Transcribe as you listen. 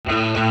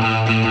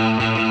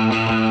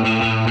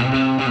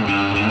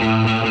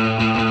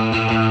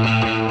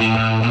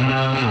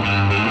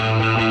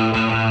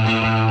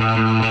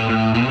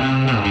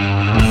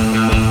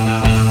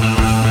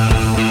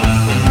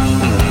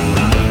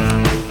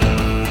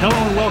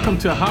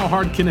welcome to How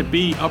Hard Can It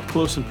Be? Up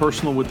close and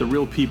personal with the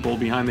real people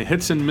behind the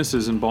hits and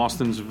misses in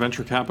Boston's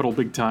venture capital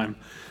big time.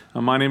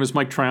 My name is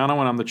Mike Triano,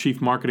 and I'm the Chief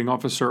Marketing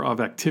Officer of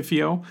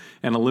Actifio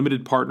and a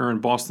limited partner in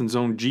Boston's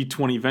own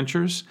G20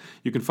 Ventures.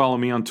 You can follow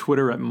me on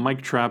Twitter at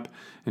MikeTrap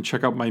and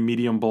check out my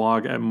Medium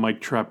blog at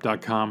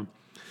MikeTrap.com.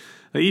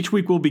 Each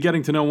week we'll be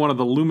getting to know one of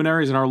the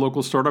luminaries in our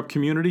local startup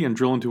community and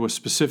drill into a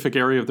specific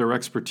area of their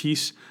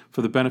expertise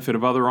for the benefit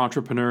of other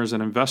entrepreneurs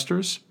and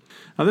investors.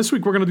 Now this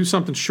week we're going to do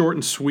something short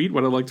and sweet,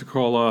 what I like to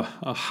call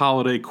a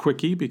holiday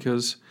quickie,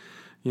 because,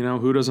 you know,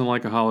 who doesn't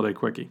like a holiday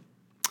quickie?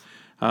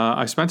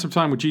 I spent some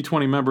time with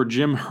G20 member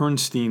Jim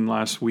Herrnstein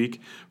last week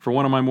for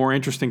one of my more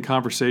interesting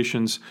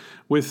conversations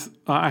with,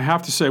 I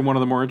have to say, one of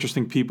the more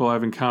interesting people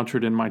I've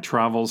encountered in my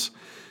travels.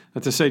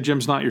 To say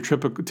Jim's not your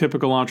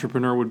typical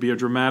entrepreneur would be a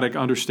dramatic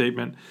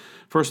understatement.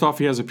 First off,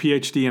 he has a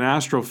PhD in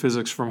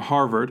astrophysics from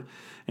Harvard,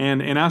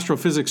 and in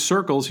astrophysics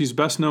circles, he's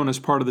best known as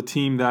part of the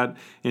team that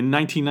in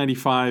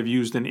 1995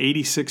 used an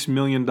 $86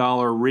 million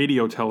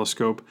radio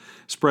telescope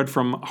spread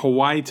from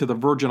Hawaii to the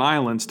Virgin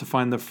Islands to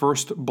find the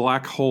first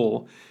black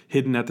hole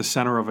hidden at the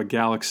center of a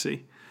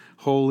galaxy.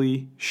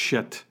 Holy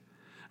shit.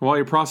 And while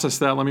you process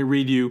that, let me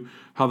read you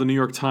how the New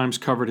York Times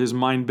covered his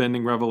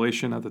mind-bending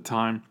revelation at the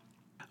time.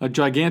 A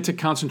gigantic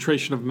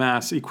concentration of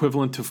mass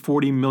equivalent to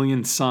 40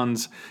 million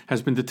suns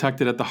has been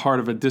detected at the heart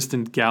of a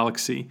distant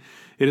galaxy.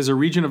 It is a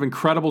region of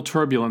incredible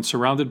turbulence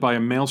surrounded by a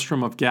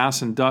maelstrom of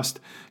gas and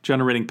dust,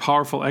 generating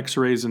powerful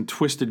X-rays and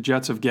twisted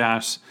jets of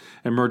gas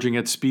emerging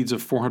at speeds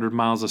of 400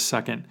 miles a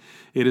second.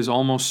 It is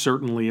almost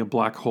certainly a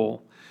black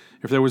hole.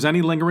 If there was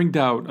any lingering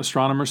doubt,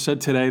 astronomers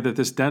said today that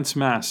this dense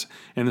mass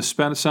in the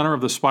center of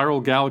the spiral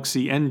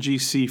galaxy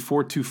NGC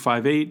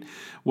 4258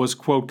 was,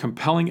 quote,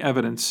 compelling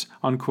evidence,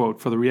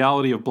 unquote, for the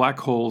reality of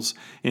black holes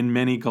in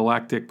many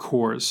galactic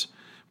cores.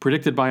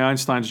 Predicted by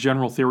Einstein's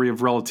general theory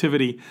of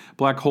relativity,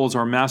 black holes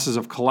are masses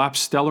of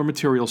collapsed stellar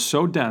material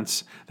so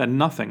dense that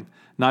nothing,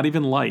 not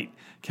even light,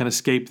 can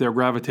escape their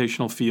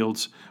gravitational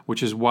fields,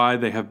 which is why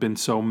they have been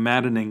so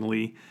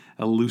maddeningly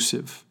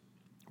elusive.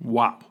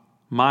 Wow.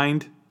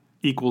 Mind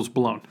equals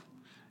blown.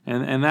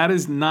 And that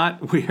is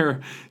not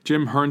where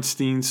Jim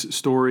Herrnstein's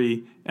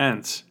story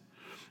ends.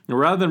 Now,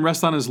 rather than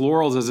rest on his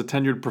laurels as a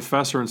tenured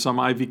professor in some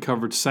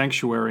Ivy-covered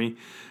sanctuary,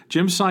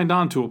 Jim signed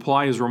on to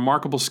apply his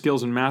remarkable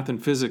skills in math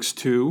and physics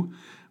to,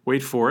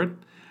 wait for it,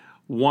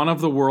 one of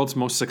the world's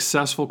most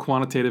successful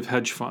quantitative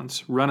hedge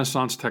funds,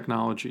 Renaissance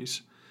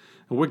Technologies.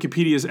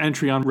 Wikipedia's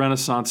entry on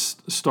Renaissance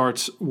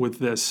starts with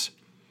this.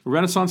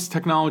 Renaissance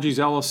Technologies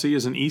LLC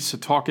is an East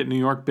Setauket, New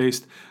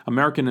York-based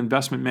American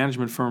investment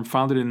management firm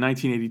founded in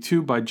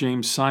 1982 by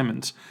James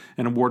Simons,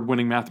 an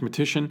award-winning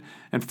mathematician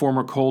and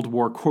former Cold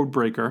War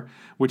codebreaker,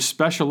 which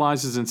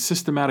specializes in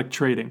systematic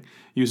trading,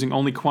 using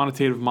only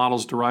quantitative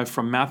models derived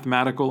from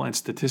mathematical and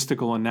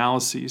statistical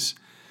analyses.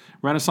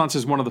 Renaissance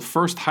is one of the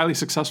first highly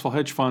successful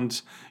hedge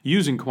funds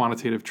using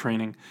quantitative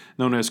trading,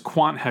 known as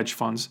quant hedge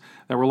funds,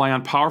 that rely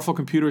on powerful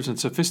computers and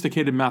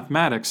sophisticated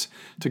mathematics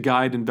to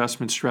guide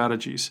investment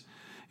strategies.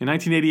 In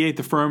 1988,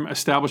 the firm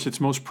established its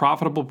most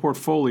profitable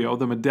portfolio,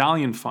 the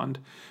Medallion Fund,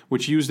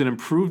 which used an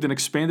improved and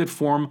expanded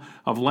form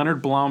of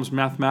Leonard Blum's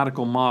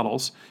mathematical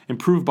models,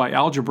 improved by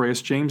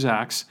algebraist James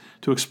Axe,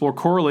 to explore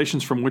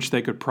correlations from which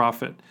they could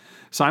profit.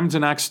 Simons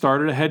and Axe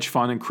started a hedge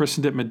fund and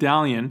christened it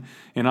Medallion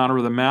in honor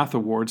of the math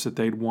awards that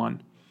they'd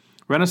won.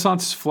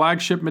 Renaissance's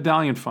flagship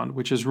Medallion Fund,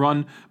 which is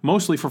run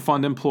mostly for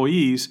fund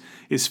employees,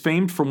 is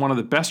famed for one of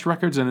the best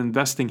records in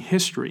investing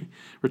history,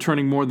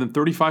 returning more than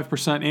 35%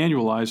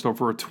 annualized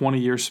over a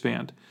 20-year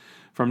span.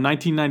 From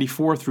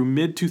 1994 through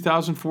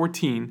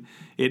mid-2014,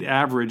 it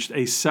averaged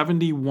a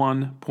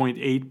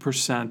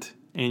 71.8%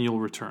 annual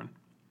return.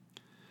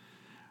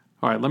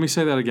 All right, let me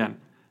say that again.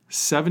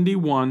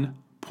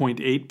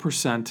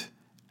 71.8%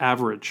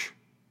 average.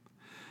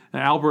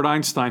 Now, Albert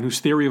Einstein,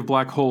 whose theory of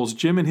black holes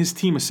Jim and his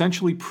team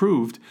essentially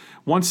proved,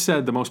 once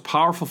said the most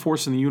powerful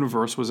force in the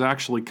universe was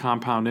actually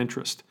compound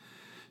interest.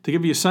 To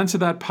give you a sense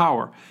of that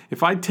power,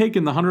 if I'd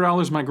taken the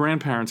 $100 my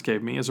grandparents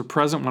gave me as a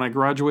present when I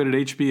graduated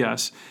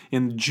HBS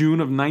in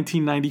June of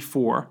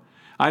 1994,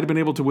 I'd have been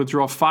able to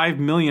withdraw $5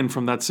 million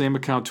from that same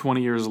account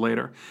 20 years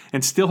later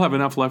and still have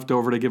enough left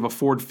over to give a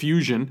Ford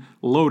Fusion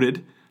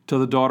loaded to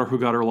the daughter who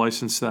got her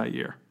license that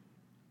year.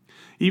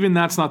 Even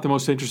that's not the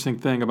most interesting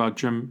thing about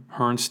Jim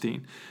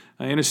Herrnstein.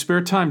 In his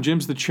spare time,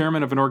 Jim's the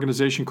chairman of an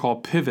organization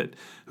called Pivot,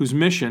 whose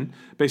mission,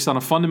 based on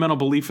a fundamental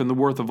belief in the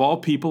worth of all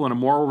people and a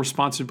moral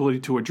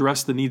responsibility to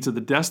address the needs of the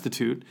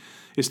destitute,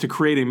 is to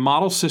create a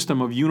model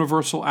system of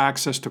universal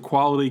access to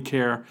quality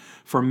care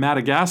for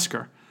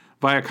Madagascar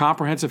via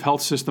comprehensive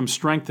health system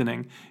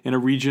strengthening in a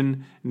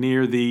region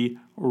near the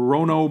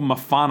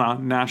Rono-Mafana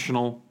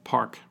National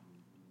Park.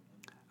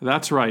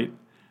 That's right,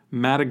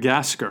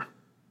 Madagascar.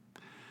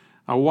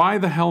 Now, why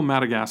the hell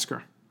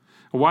Madagascar?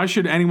 Why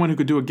should anyone who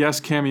could do a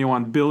guest cameo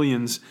on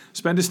Billions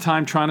spend his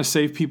time trying to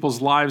save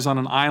people's lives on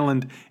an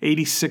island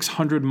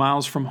 8,600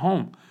 miles from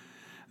home?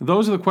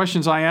 Those are the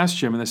questions I asked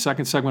Jim in the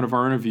second segment of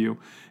our interview,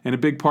 and a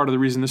big part of the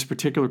reason this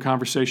particular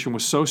conversation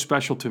was so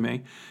special to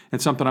me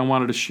and something I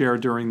wanted to share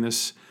during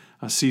this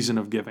season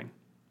of giving.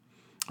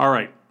 All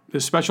right.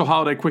 This special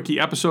holiday quickie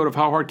episode of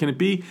How Hard Can It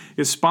Be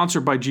is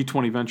sponsored by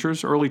G20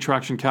 Ventures, early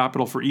traction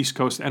capital for East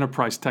Coast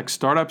enterprise tech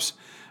startups,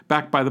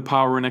 backed by the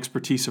power and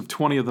expertise of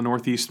 20 of the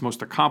Northeast's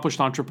most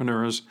accomplished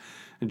entrepreneurs.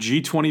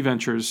 G20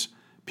 Ventures,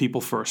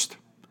 people first.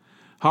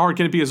 How Hard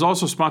Can It Be is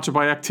also sponsored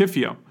by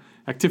Actifio.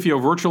 Actifio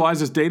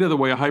virtualizes data the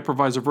way a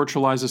hypervisor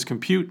virtualizes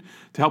compute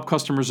to help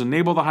customers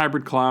enable the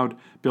hybrid cloud,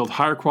 build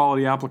higher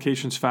quality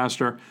applications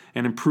faster,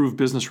 and improve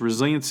business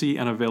resiliency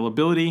and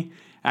availability.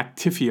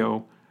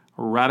 Actifio,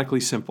 radically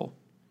simple.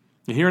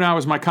 And here now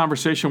is my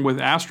conversation with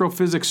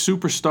astrophysics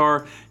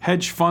superstar,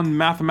 hedge fund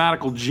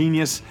mathematical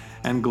genius,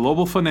 and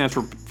global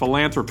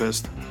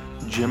philanthropist,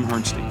 Jim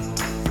Hernstein.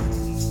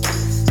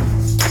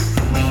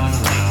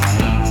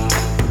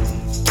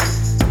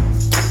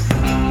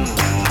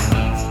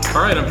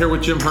 All right, I'm here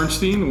with Jim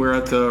Hernstein. We're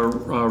at the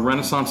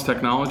Renaissance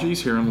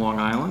Technologies here in Long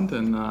Island,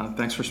 and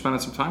thanks for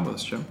spending some time with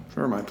us, Jim.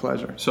 Sure, my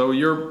pleasure. So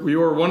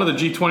you're one of the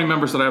G20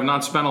 members that I have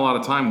not spent a lot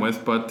of time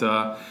with,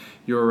 but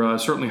you're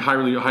certainly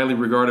highly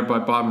regarded by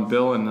Bob and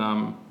Bill,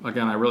 and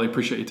again, I really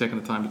appreciate you taking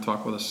the time to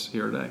talk with us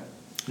here today.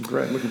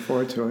 Great, looking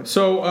forward to it.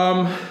 So,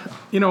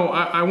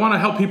 I want to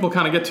help people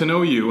kind of get to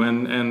know you,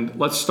 and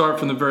let's start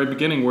from the very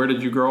beginning. Where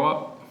did you grow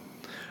up?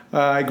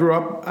 I grew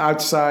up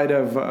outside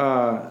of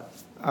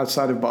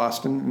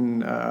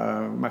Boston,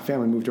 and my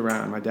family moved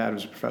around. My dad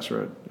was a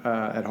professor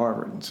at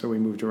Harvard, and so we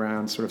moved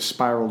around, sort of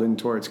spiraled in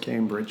towards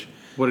Cambridge.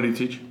 What did he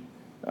teach?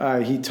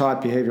 He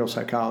taught behavioral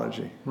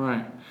psychology.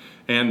 Right.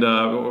 And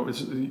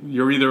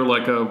you're either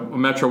like a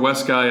Metro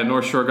West guy, a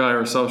North Shore guy,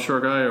 or a South Shore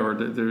guy, or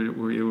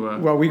were you?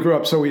 Well, we grew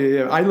up. So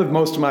I lived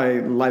most of my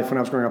life when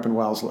I was growing up in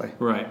Wellesley.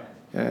 Right.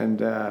 And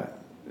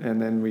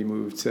then we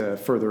moved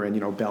further in,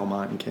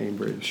 Belmont and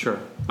Cambridge. Sure.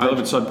 I live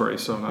in Sudbury,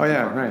 so. Not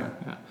right.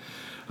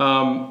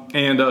 Yeah.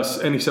 And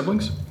any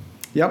siblings?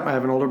 Yep, I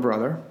have an older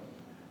brother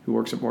who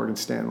works at Morgan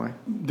Stanley.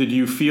 Did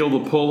you feel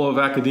the pull of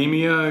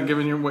academia,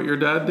 given what your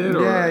dad did?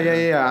 Or?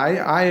 Yeah.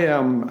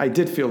 I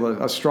did feel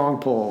a strong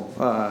pull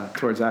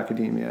towards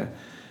academia,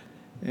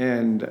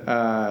 and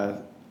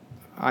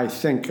I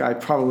think I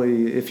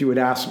probably, if you had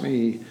asked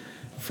me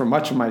for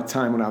much of my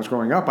time when I was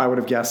growing up, I would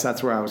have guessed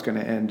that's where I was going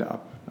to end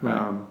up,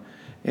 right.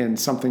 In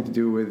something to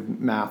do with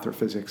math or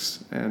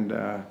physics, and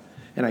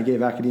I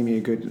gave academia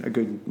a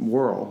good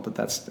whirl, but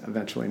that's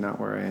eventually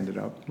not where I ended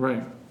up.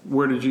 Right.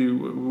 Where did you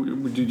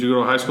go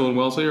to high school in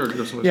Wellesley or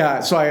just? Yeah,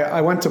 so I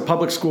went to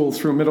public school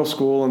through middle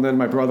school, and then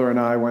my brother and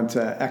I went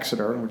to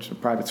Exeter, which is a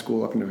private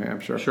school up in New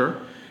Hampshire. Sure.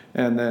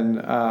 And then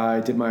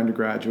I did my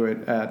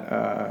undergraduate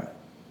at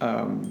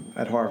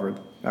Harvard.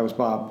 I was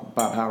Bob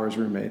Hauer's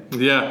roommate.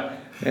 Yeah.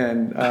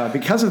 And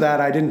because of that,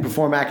 I didn't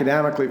perform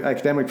academically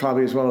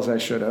probably as well as I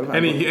should have.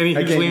 Any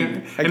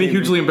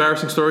hugely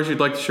embarrassing stories you'd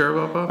like to share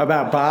about Bob?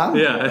 About Bob?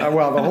 Yeah.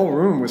 Well, the whole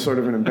room was sort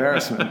of an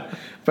embarrassment,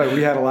 but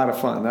we had a lot of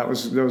fun.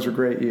 Those were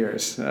great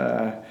years.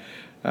 So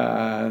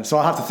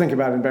I'll have to think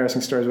about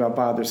embarrassing stories about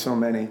Bob. There's so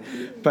many.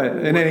 But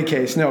in any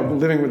case, no,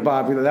 living with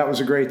Bob, that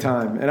was a great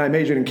time. And I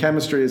majored in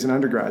chemistry as an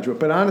undergraduate.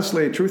 But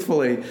honestly,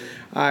 truthfully,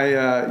 I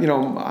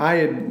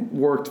had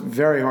worked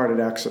very hard at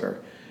Exeter.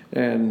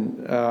 And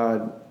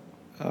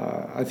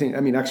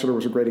Exeter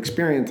was a great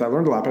experience. I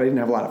learned a lot, but I didn't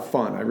have a lot of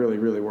fun. I really,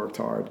 really worked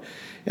hard.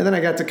 And then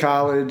I got to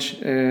college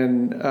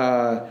and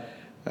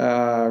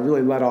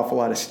really let off a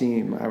lot of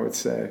steam, I would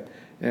say,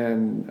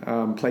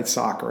 and played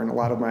soccer. And a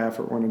lot of my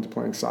effort went into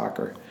playing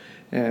soccer.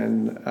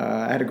 And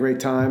I had a great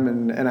time,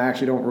 and I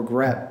actually don't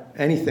regret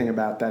anything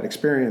about that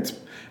experience.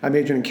 I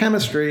majored in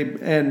chemistry,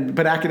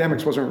 but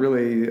academics wasn't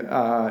really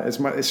as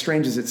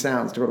strange as it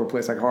sounds to go to a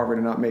place like Harvard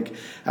and not make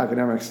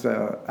academics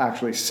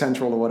actually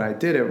central to what I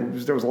did.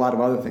 There was a lot of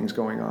other things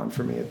going on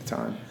for me at the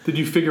time. Did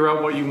you figure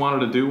out what you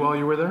wanted to do while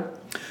you were there?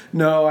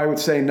 No, I would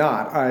say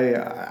not.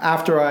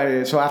 After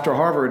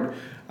Harvard,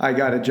 I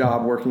got a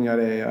job working at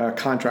a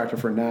contractor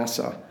for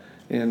NASA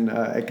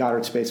at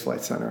Goddard Space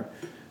Flight Center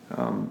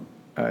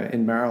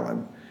in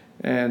Maryland,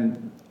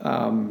 and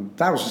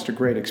that was just a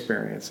great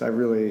experience. I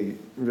really,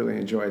 really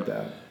enjoyed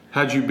that.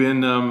 Had you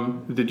been,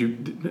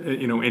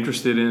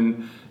 interested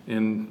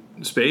in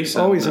space?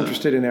 Always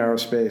interested in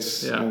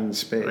aerospace and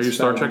space. Are you a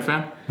Star Trek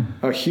fan?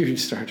 A huge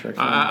Star Trek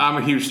fan. I'm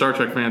a huge Star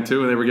Trek fan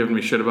too, and they were giving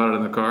me shit about it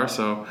in the car.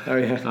 So. Oh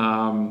yeah.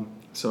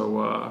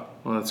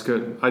 Well, that's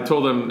good. I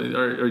told them,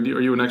 are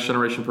you a Next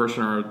Generation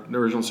person or an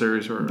original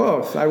series? Or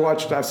both.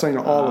 I've seen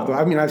all of them.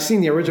 I mean, I've seen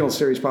the original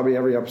series probably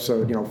every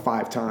episode,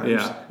 5 times.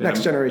 Yeah.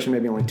 Next Generation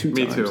maybe only 2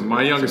 times. Me too.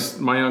 My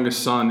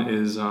youngest son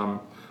is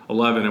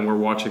 11, and we're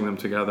watching them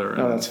together.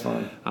 And, that's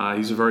fun.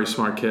 He's a very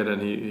smart kid, and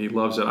he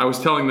loves it. I was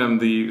telling them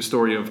the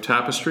story of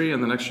Tapestry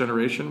and the Next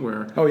Generation,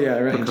 where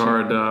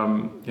Picard,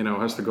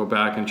 has to go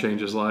back and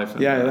change his life.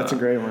 And, that's a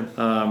great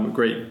one.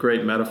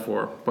 Great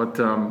metaphor.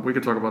 But we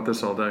could talk about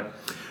this all day.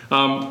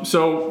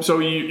 So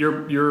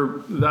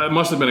that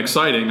must have been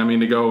exciting. I mean,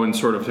 to go and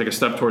sort of take a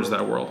step towards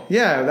that world.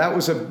 Yeah, that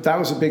was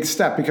a big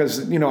step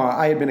because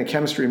I had been a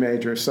chemistry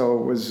major, so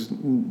it was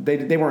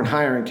they weren't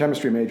hiring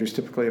chemistry majors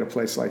typically at a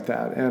place like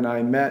that. And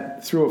I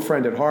met through a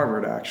friend at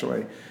Harvard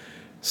actually,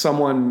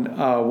 someone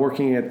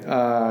working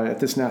at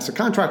this NASA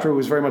contractor who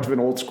was very much of an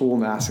old school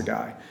NASA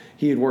guy.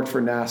 He had worked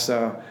for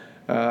NASA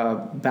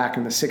back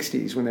in the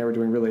 60s when they were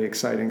doing really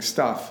exciting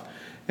stuff.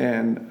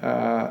 And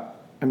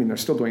they're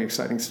still doing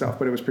exciting stuff,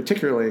 but it was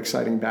particularly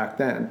exciting back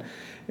then.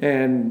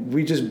 And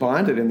we just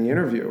bonded in the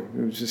interview.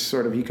 It was just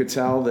sort of, he could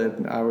tell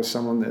that I was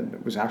someone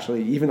that was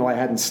actually, even though I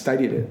hadn't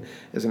studied it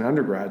as an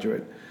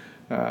undergraduate,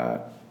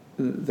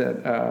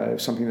 that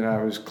something that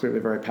I was clearly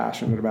very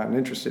passionate about and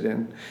interested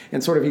in.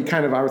 And sort of he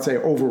kind of, I would say,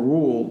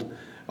 overruled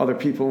other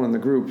people in the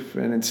group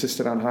and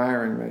insisted on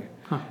hiring me.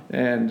 Huh.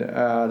 And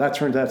that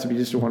turned out to be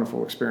just a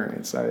wonderful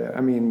experience. That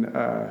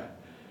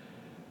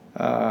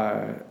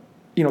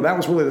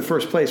was really the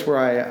first place where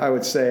I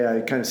would say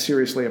I kind of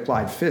seriously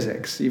applied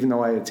physics, even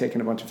though I had taken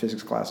a bunch of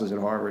physics classes at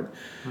Harvard.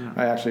 Yeah.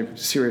 I actually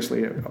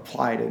seriously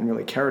applied it and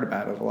really cared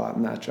about it a lot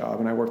in that job,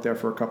 and I worked there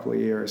for a couple of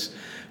years.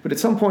 But at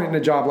some point in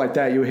a job like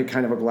that, you hit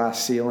kind of a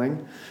glass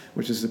ceiling,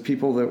 which is the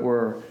people that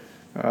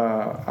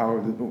I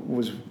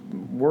was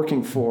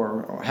working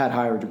for had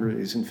higher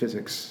degrees in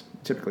physics,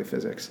 typically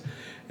physics.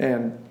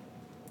 And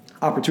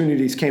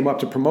opportunities came up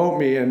to promote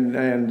me, and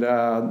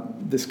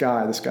this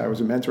guy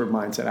was a mentor of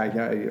mine,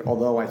 said,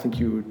 although I think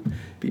you would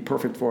be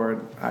perfect for it,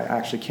 I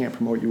actually can't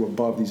promote you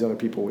above these other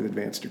people with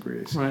advanced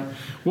degrees. Right.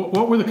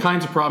 What were the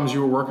kinds of problems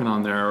you were working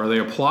on there? Are they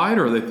applied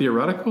or are they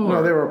theoretical?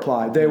 No, they were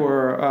applied. They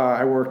were.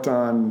 I worked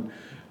on.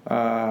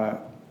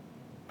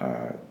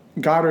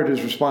 Goddard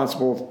is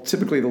responsible,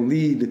 typically the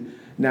lead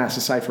NASA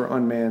site for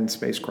unmanned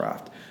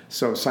spacecraft.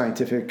 So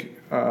scientific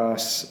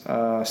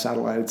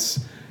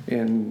satellites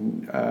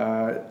in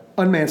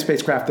unmanned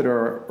spacecraft that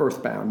are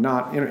earthbound,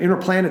 not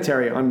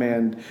interplanetary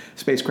unmanned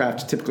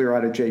spacecraft typically are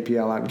out of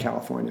JPL out in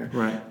California.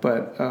 Right.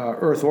 But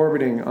Earth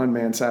orbiting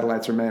unmanned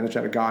satellites are managed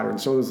out of Goddard. And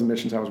so those are the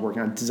missions I was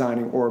working on,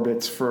 designing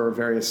orbits for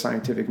various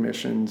scientific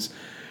missions.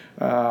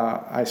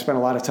 I spent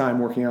a lot of time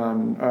working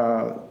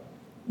on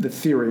the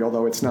theory,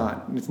 although it's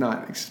not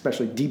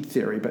especially deep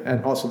theory,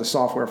 and also the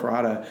software for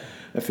how to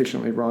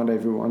efficiently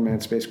rendezvous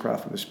unmanned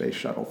spacecraft with a space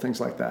shuttle, things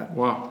like that.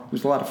 Wow. It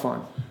was a lot of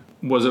fun.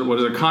 Was it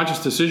a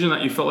conscious decision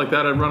that you felt like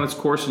that had run its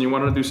course and you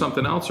wanted to do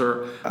something else?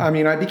 Or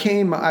I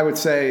became, I would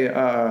say,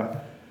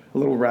 a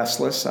little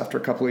restless after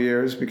a couple of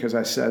years because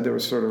I said there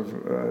was sort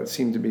of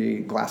seemed to be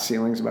glass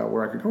ceilings about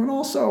where I could go. And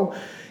also,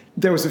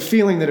 there was a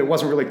feeling that it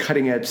wasn't really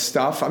cutting-edge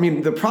stuff.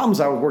 The problems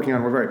I was working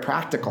on were very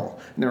practical,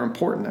 and they're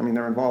important. They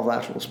involved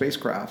actual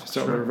spacecraft,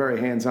 so Sure. They were very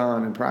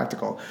hands-on and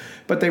practical.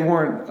 But they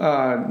weren't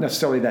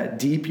necessarily that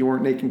deep. You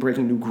weren't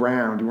breaking new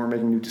ground. You weren't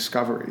making new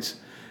discoveries.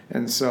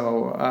 And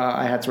so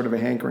I had sort of a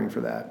hankering for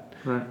that.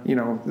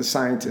 Right. The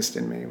scientist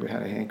in me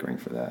had a hankering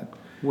for that.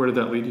 Where did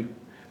that lead you?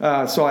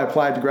 So I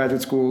applied to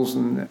graduate schools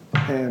and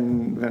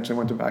eventually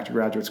went back to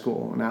graduate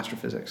school in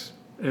astrophysics.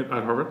 At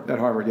Harvard? At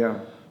Harvard, yeah.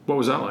 What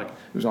was that like?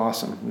 It was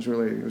awesome.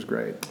 It was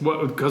great.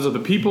 What, because of the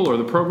people or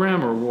the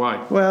program or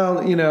why?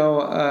 Well,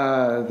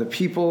 the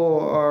people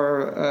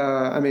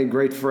are, I made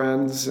great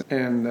friends,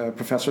 and the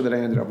professor that I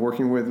ended up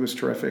working with was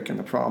terrific, and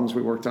the problems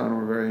we worked on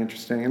were very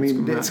interesting.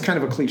 It's kind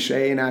of a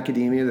cliche in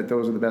academia that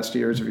those are the best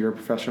years of your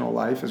professional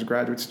life as a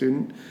graduate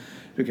student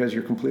because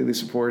you're completely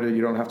supported.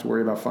 You don't have to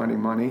worry about finding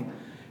money.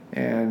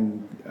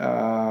 And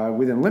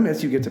within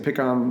limits, you get to pick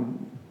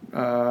on,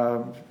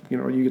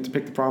 you get to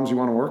pick the problems you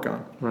want to work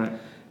on. Right.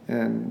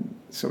 And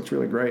so it's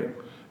really great.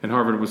 And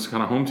Harvard was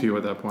kind of home to you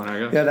at that point, I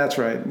guess. Yeah, that's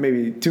right.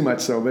 Maybe too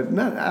much so, but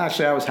not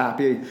actually. I was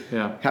happy.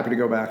 Yeah. Happy to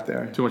go back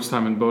there. Too much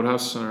time in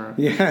boathouse, or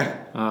yeah.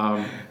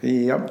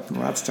 Yep.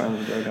 Lots of time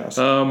in the boathouse.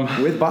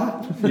 With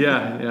Bob.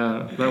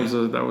 yeah.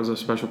 That was a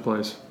special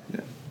place.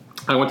 Yeah.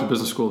 I went to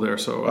business school there,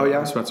 so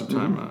I spent some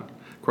time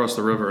across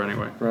the river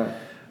anyway. Right.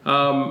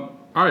 All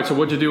right. So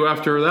what'd you do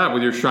after that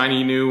with your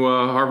shiny new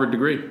Harvard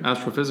degree,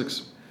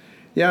 astrophysics?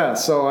 Yeah.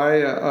 So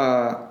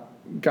I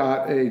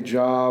got a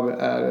job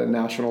at a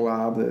national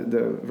lab,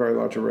 the Very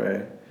Large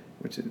Array,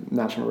 which is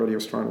National Radio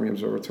Astronomy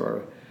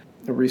Observatory,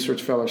 a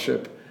research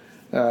fellowship,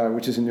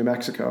 which is in New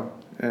Mexico,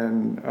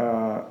 and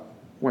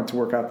went to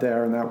work out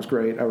there, and that was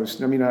great. I was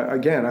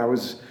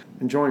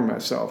enjoying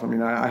myself.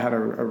 I had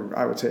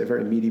I would say a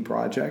very meaty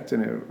project,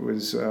 and it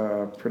was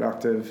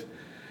productive,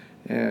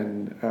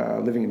 and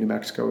living in New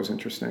Mexico was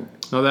interesting.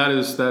 No, that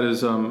is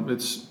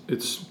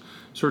it's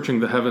searching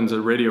the heavens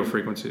at radio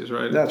frequencies,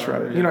 right? That's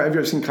right. Yeah. Have you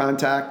ever seen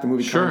Contact, the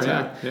movie Sure,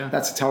 Contact? Yeah.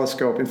 That's a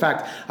telescope. In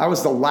fact, I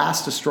was the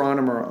last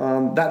astronomer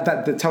on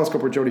the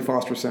telescope where Jodie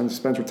Foster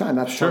spends her time.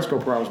 That's the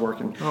telescope where I was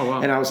working. Oh,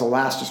 wow. And I was the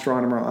last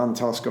astronomer on the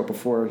telescope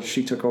before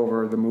she took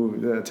over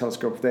the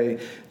telescope. They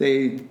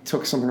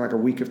took something like a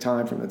week of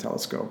time from the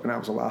telescope, and I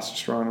was the last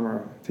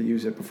astronomer to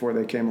use it before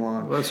they came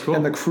along. Well, that's cool.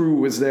 And the crew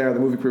was there, the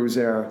movie crew was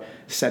there,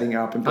 setting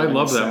up and I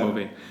love that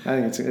movie.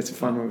 I think it's a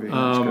fun movie.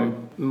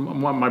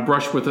 My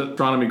brush with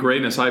astronomy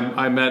greatness,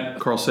 I met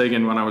Carl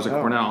Sagan when I was at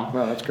Cornell.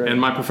 Wow, that's great.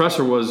 And my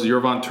professor was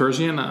Yervant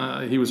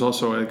Terzian. He was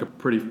also a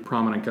pretty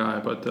prominent guy,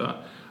 but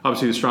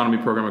obviously the astronomy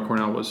program at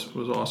Cornell was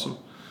awesome.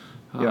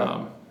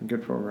 Yeah,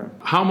 good program.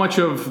 How much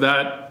of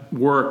that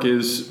work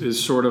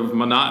is sort of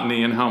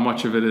monotony, and how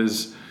much of it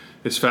is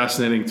is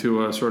fascinating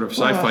to a sort of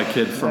sci-fi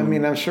kid from... I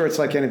mean, I'm sure it's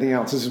like anything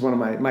else. This is one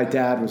of my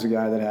dad was a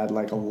guy that had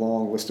like a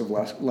long list of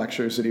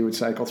lectures that he would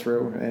cycle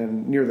through,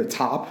 and near the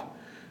top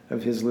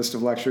of his list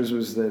of lectures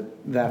was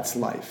that's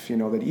life.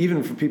 That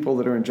even for people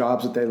that are in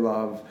jobs that they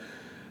love,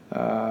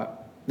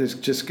 there's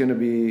just going to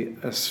be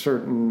a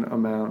certain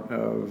amount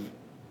of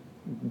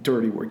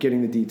dirty work,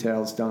 getting the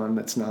details done.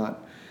 That's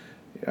not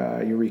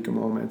eureka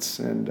moments,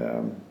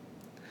 and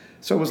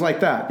so it was like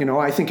that.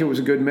 I think it was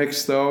a good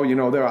mix, though.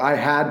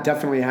 I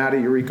definitely had a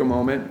eureka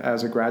moment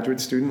as a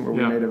graduate student where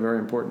we made a very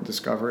important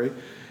discovery,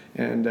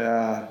 and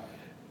that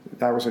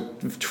was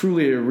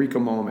truly a eureka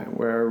moment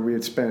where we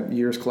had spent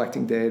years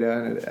collecting data,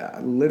 and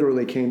it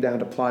literally came down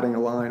to plotting a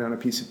line on a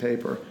piece of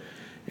paper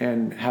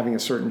and having a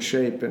certain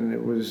shape, and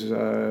it was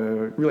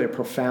really a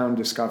profound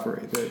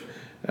discovery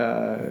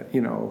that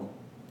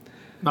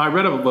Now, I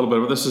read a little bit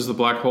of it. This is the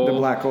black hole. The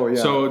black hole,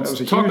 yeah. So it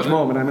was a huge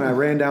moment. I mean, I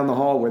ran down the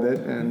hall with it,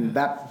 and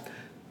that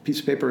piece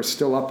of paper is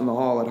still up in the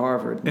hall at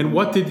Harvard. And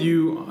what did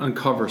you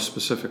uncover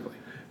specifically?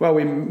 Well,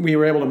 we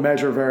were able to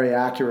measure very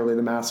accurately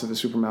the mass of the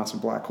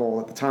supermassive black hole.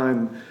 At the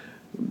time,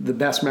 the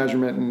best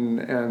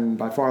measurement and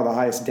by far the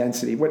highest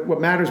density. What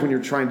matters when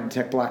you're trying to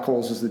detect black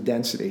holes is the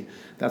density.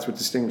 That's what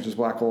distinguishes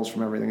black holes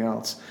from everything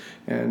else.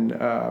 And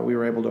we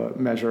were able to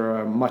measure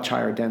a much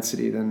higher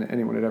density than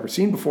anyone had ever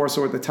seen before.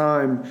 So at the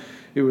time,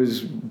 it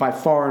was by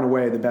far and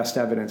away the best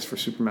evidence for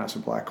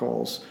supermassive black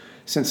holes.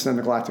 Since then,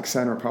 the Galactic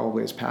Center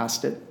probably has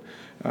passed it.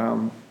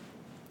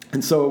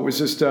 And so it was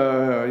just,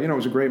 it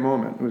was a great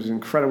moment. It was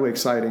incredibly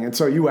exciting. And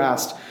so you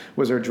asked,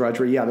 was there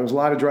drudgery? Yeah, there was a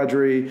lot of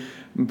drudgery,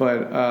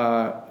 but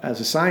as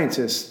a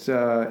scientist,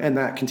 and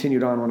that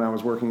continued on when I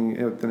was working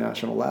at the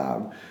National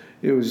Lab,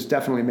 it was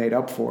definitely made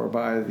up for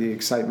by the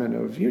excitement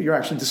of you're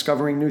actually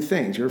discovering new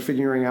things. You're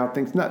figuring out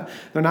things.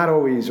 They're not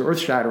always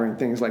earth-shattering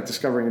things like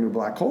discovering a new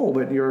black hole,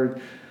 but you're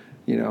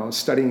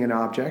studying an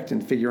object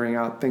and figuring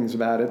out things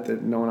about it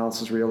that no one else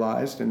has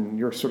realized, and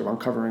you're sort of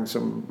uncovering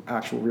some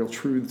actual real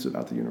truths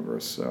about the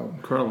universe. So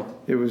incredible.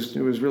 It was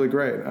really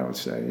great, I would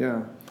say,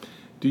 yeah.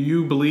 Do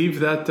you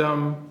believe that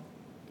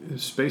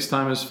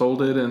space-time is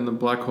folded and the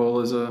black hole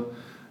is a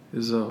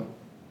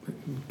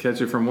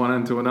catch you from one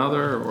end to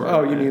another?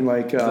 Or, you mean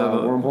like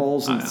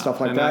wormholes and stuff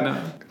like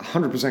that?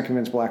 100%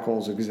 convinced black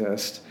holes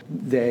exist.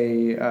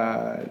 They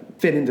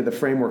fit into the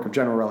framework of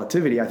general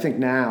relativity. I think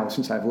now,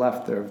 since I've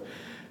left, there have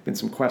been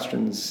some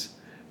questions.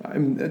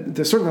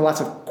 There's certainly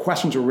lots of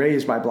questions are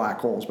raised by black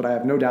holes, but I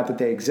have no doubt that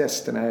they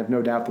exist, and I have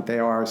no doubt that they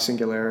are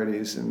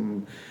singularities,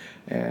 and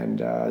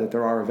that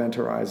there are event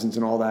horizons,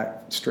 and all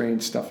that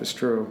strange stuff is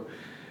true.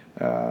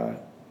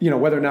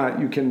 Whether or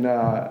not you can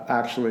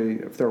actually,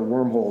 if there are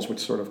wormholes which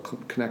sort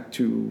of connect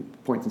to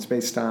points in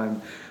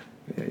space-time,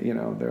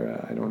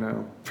 I don't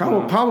know.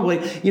 Probably,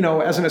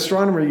 as an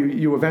astronomer,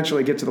 you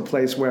eventually get to the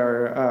place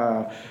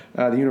where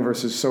the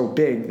universe is so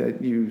big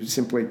that you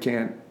simply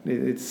can't.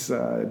 It's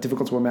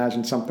difficult to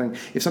imagine something.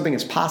 If something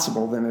is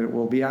possible, then it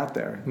will be out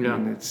there. Yeah.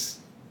 Is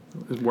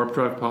warp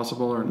drive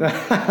possible or?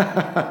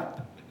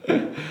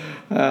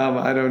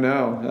 I don't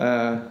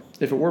know.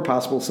 If it were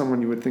possible, someone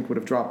you would think would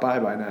have dropped by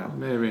now.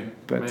 Maybe,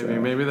 but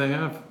maybe they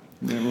have.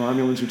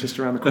 Romulans are just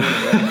around the corner.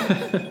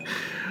 Right?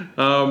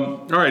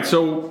 All right.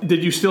 So,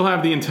 did you still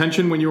have the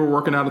intention when you were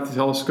working out at the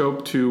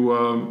telescope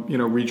to,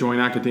 rejoin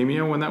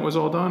academia when that was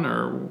all done,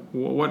 or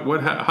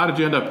what? How did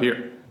you end up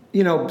here?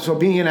 So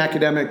being an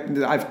academic,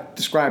 I've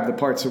described the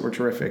parts that were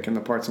terrific and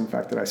the parts, in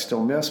fact, that I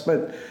still miss.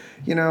 But,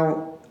 there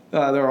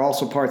are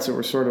also parts that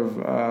were sort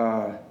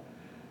of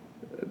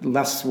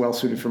less well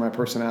suited for my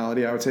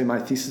personality. I would say my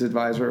thesis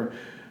advisor,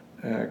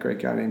 a great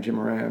guy named Jim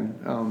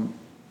Moran,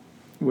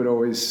 would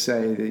always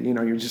say that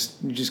you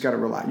just got to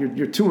relax.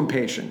 You're too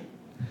impatient.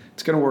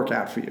 It's going to work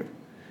out for you.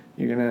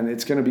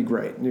 It's going to be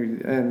great.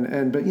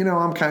 But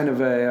I'm kind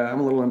of I'm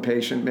a little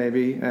impatient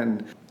maybe,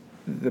 and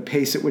the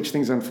pace at which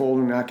things unfold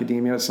in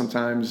academia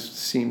sometimes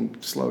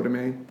seemed slow to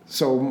me.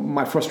 So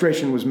my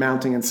frustration was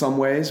mounting in some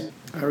ways.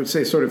 I would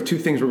say sort of two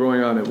things were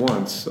going on at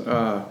once.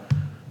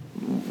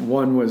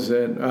 One was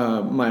that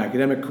my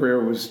academic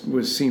career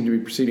seemed to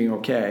be proceeding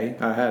okay.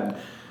 I had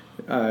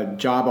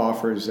job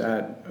offers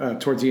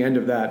towards the end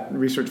of that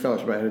research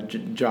fellowship. I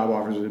had job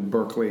offers at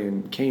Berkeley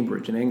and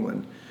Cambridge in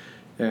England,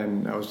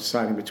 and I was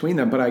deciding between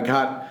them. But I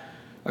got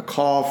a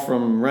call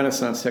from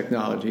Renaissance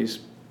Technologies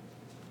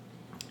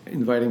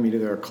inviting me to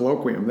their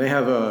colloquium.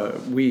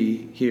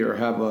 We here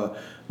have a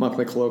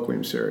monthly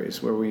colloquium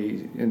series where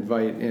we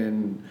invite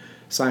in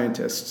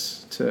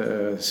scientists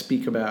to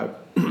speak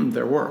about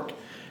their work.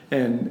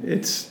 And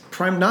it's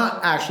not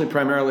actually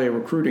primarily a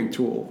recruiting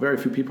tool. Very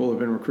few people have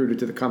been recruited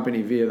to the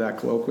company via that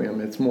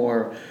colloquium. It's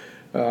more,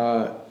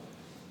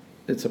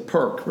 it's a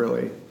perk,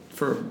 really,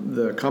 for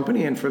the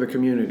company and for the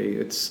community.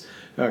 It's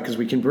because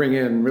we can bring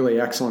in really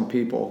excellent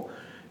people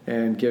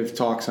and give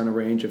talks on a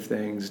range of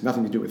things,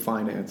 nothing to do with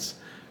finance.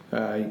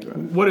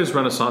 What is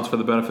Renaissance for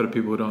the benefit of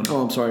people who don't know?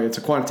 Oh, I'm sorry. It's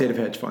a quantitative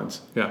hedge fund.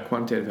 Yeah.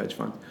 Quantitative hedge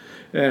fund.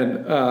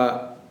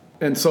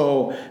 And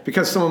so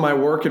because some of my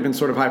work had been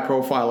sort of high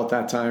profile at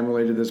that time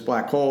related to this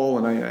black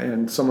hole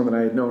and someone that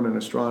I had known in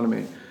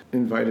astronomy,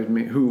 invited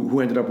me, who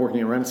ended up working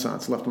at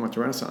Renaissance, left and went to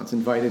Renaissance,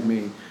 invited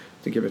me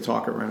to give a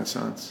talk at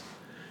Renaissance.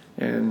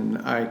 And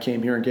I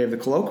came here and gave the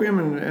colloquium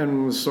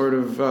and was sort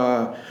of,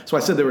 so I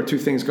said there were two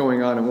things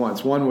going on at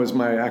once. One was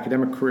my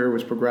academic career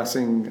was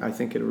progressing, I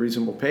think, at a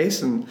reasonable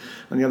pace. And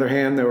on the other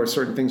hand, there were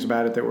certain things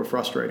about it that were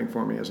frustrating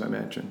for me, as I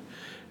mentioned.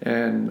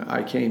 And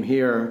I came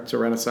here to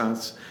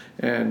Renaissance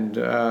and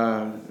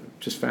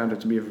just found it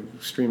to be an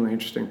extremely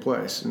interesting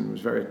place and was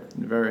very,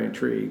 very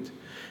intrigued.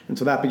 And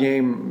so that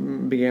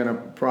began a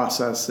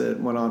process that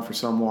went on for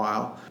some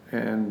while.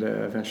 And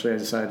eventually I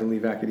decided to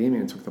leave academia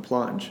and took the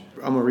plunge.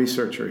 I'm a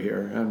researcher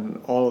here, and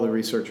all of the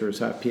researchers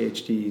have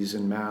PhDs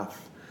in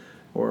math,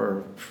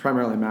 or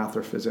primarily math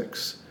or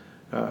physics,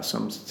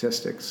 some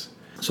statistics.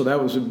 So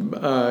that was,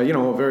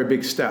 a very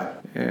big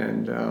step,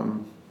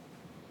 and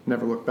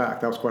never looked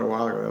back. That was quite a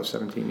while ago. That was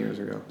 17 years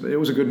ago. It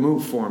was a good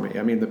move for me.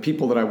 I mean, the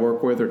people that I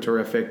work with are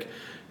terrific.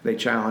 They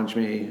challenge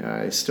me.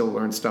 I still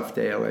learn stuff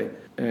daily,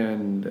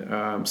 and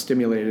I'm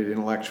stimulated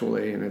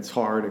intellectually, and it's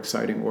hard,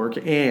 exciting work.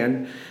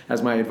 And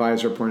as my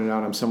advisor pointed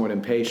out, I'm somewhat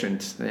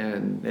impatient.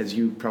 And as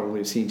you probably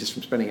have seen just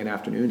from spending an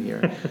afternoon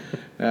here,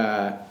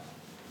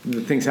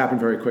 things happen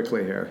very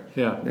quickly here.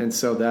 Yeah. And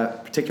so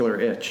that particular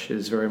itch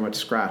is very much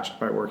scratched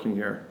by working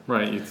here.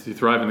 Right. You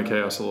thrive in the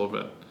chaos a little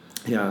bit.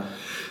 Yeah.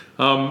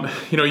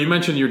 You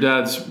mentioned your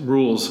dad's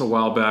rules a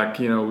while back.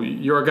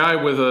 You're a guy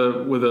with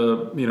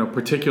a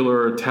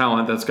particular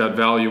talent that's got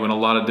value in a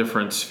lot of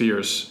different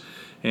spheres,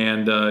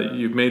 and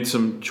you've made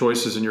some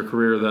choices in your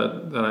career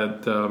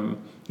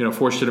that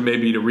forced you to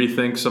maybe to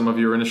rethink some of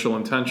your initial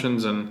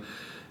intentions.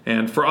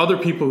 And for other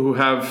people who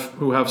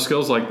have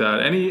skills like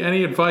that,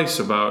 any advice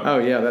about? Oh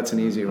yeah, that's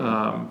an easy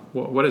one.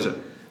 What is it?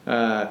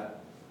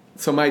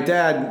 So my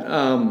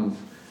dad.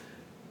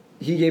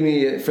 He gave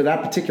me, for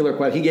that particular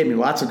question, he gave me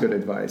lots of good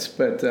advice,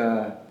 but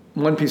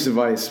one piece of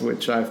advice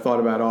which I've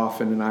thought about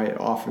often and I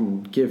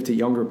often give to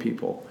younger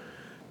people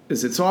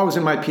is that, so I was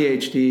in my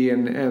PhD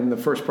and the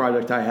first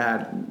project I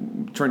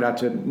had turned out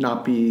to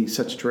not be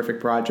such a terrific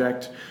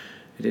project.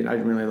 I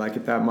didn't really like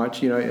it that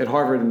much. At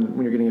Harvard,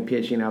 when you're getting a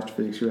PhD in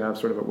astrophysics, you have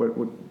sort of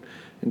what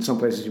in some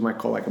places you might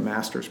call like a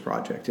master's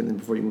project, and then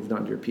before you moved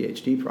on to your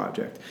PhD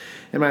project.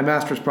 And my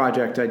master's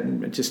project,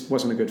 it just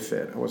wasn't a good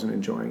fit. I wasn't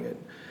enjoying it.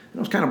 I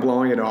was kind of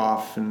blowing it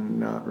off and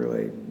not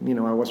really,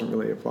 I wasn't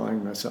really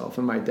applying myself.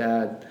 And my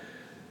dad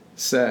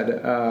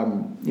said,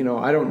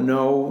 I don't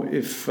know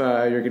if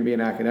you're going to be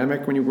an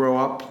academic when you grow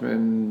up,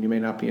 and you may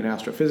not be an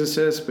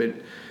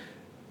astrophysicist,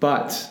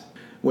 but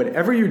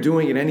whatever you're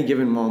doing at any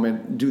given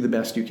moment, do the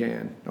best you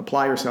can.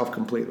 Apply yourself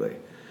completely.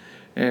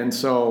 And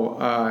so,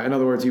 in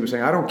other words, he was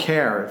saying, I don't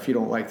care if you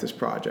don't like this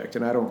project,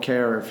 and I don't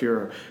care if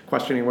you're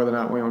questioning whether or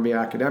not we want to be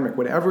academic.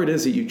 Whatever it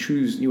is that you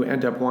choose, you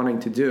end up wanting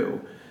to do,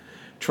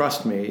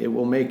 trust me, it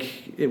will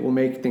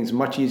make things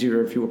much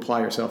easier if you apply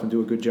yourself and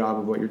do a good job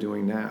of what you're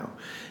doing now.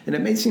 And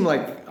it may seem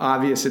like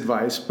obvious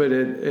advice, but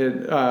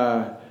it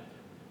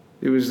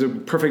was the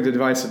perfect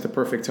advice at the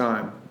perfect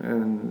time.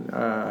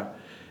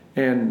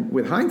 And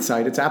with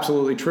hindsight, it's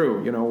absolutely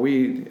true.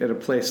 We at a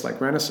place like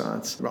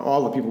Renaissance,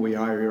 all the people we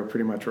hire here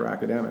pretty much are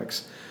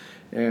academics,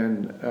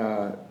 and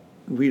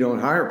we don't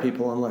hire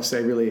people unless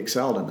they really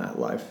excelled in that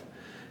life.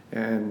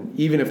 And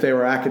even if they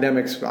were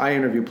academics, I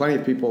interview plenty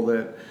of people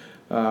that.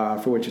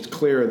 For which it's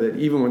clear that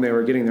even when they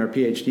were getting their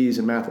PhDs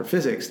in math or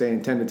physics, they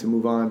intended to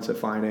move on to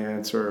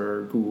finance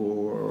or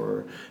Google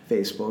or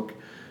Facebook,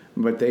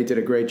 but they did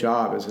a great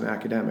job as an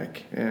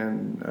academic.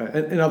 And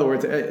in other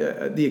words,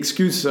 the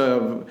excuse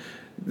of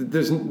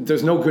there's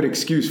no good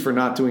excuse for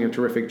not doing a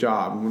terrific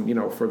job,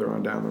 further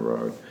on down the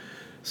road.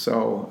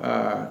 So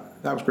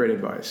that was great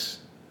advice.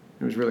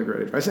 It was really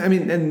great advice. I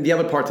mean, and the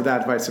other part to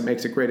that advice that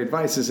makes it great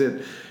advice is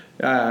that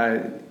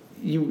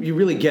you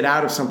really get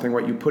out of something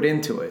what you put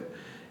into it.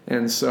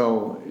 And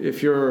so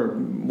if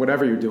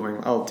whatever you're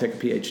doing, I'll take a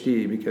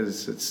PhD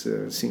because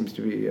it seems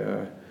to be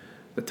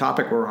the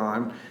topic we're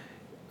on.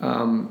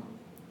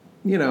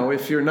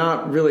 If you're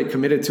not really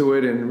committed to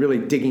it and really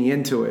digging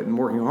into it and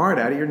working hard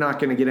at it, you're not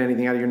going to get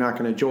anything out of it. You're not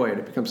going to enjoy it.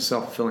 It becomes a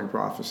self-fulfilling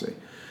prophecy.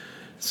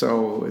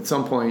 So at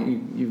some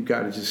point, you've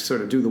got to just sort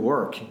of do the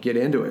work, get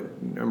into it,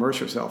 immerse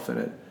yourself in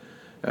it.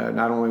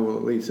 Not only will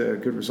it lead to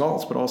good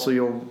results, but also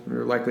you're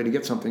likely to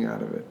get something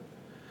out of it.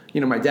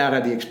 My dad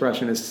had the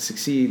expression, is to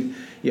succeed,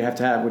 you have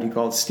to have what he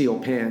called steel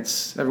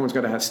pants. Everyone's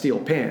got to have steel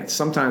pants.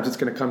 Sometimes it's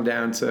going to come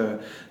down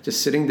to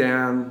just sitting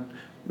down,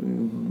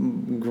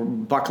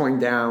 buckling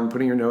down,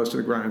 putting your nose to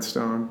the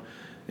grindstone,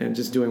 and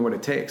just doing what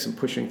it takes and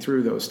pushing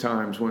through those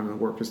times when the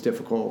work is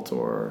difficult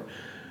or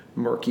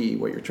murky,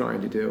 what you're trying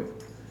to do.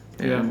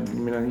 And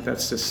I think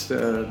that's just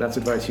that's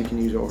advice you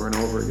can use over and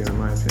over again, in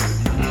my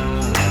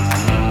opinion.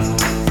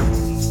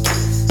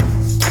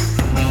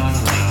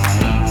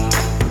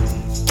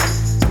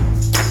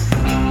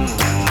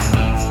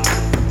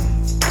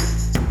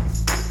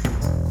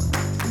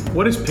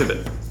 What is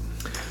Pivot?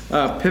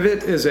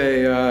 Pivot is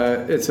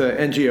it's a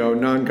NGO,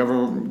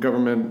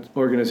 non-government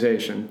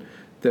organization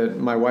that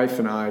my wife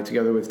and I,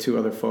 together with two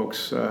other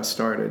folks,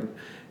 started,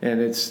 and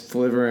it's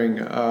delivering.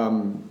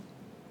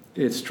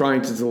 It's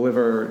trying to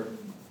deliver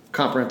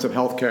comprehensive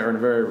health care in a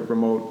very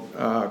remote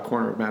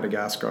corner of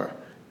Madagascar.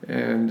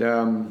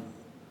 And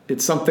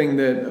it's something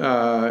that,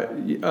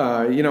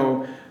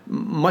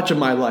 much of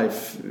my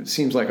life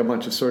seems like a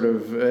bunch of sort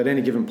of, at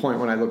any given point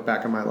when I look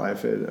back on my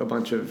life, a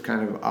bunch of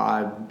kind of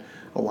odd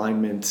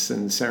alignments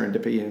and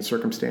serendipity and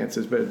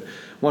circumstances. But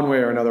one way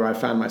or another, I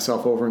found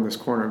myself over in this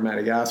corner of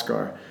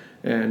Madagascar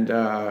and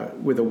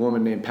with a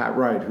woman named Pat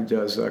Wright, who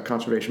does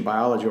conservation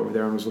biology over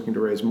there and was looking to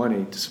raise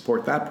money to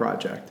support that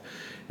project.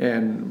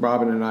 And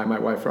Robin and I, my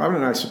wife Robin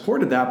and I,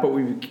 supported that, but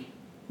we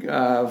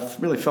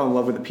really fell in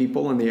love with the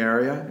people in the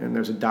area, and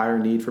there's a dire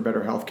need for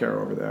better health care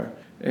over there.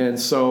 And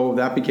so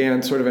that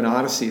began sort of an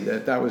odyssey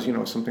that was,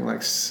 something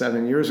like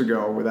 7 years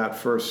ago, where that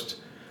first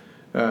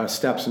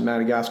steps in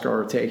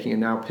Madagascar are taking,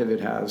 and now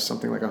Pivot has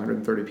something like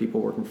 130 people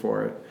working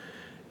for it.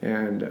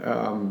 And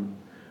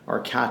our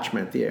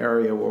catchment, the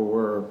area where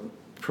we're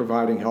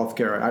providing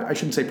healthcare, I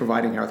shouldn't say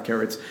providing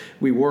healthcare,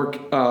 we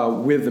work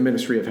with the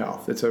Ministry of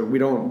Health. We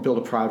don't build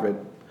a private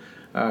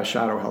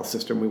shadow health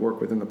system. We work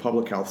within the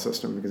public health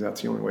system because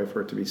that's the only way for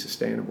it to be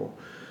sustainable.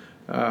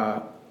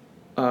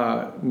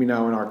 We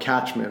now in our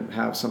catchment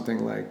have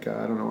something like,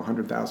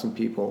 100,000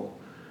 people,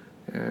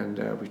 and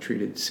we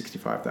treated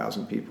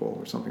 65,000 people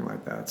or something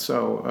like that.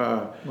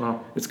 So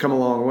wow. It's come a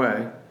long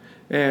way.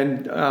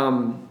 And,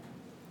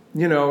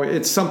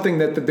 it's something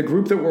that the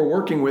group that we're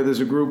working with is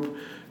a group,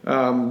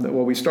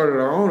 we started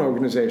our own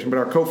organization, but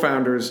our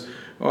co-founders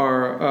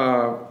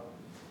are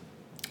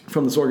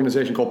from this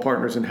organization called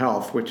Partners in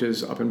Health, which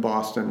is up in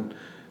Boston.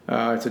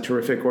 It's a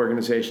terrific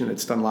organization.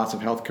 It's done lots of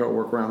healthcare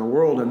work around the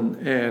world.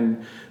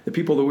 And the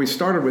people that we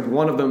started with,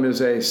 one of them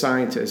is a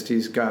scientist.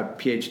 He's got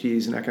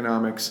PhDs in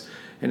economics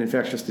and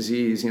infectious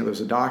disease. There's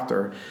a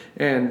doctor.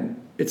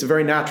 And it's a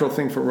very natural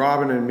thing for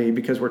Robin and me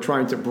because we're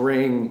trying to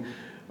bring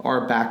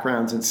our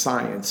backgrounds in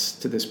science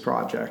to this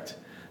project,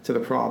 to the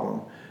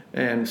problem.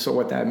 And so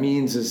what that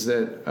means is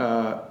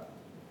that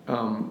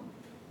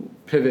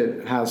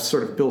Pivot has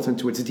sort of built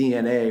into its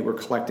DNA. We're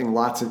collecting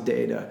lots of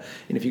data.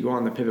 And if you go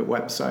on the Pivot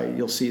website,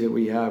 you'll see that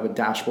we have a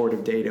dashboard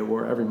of data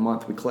where every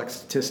month we collect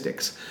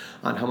statistics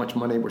on how much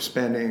money we're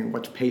spending,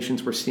 what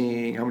patients we're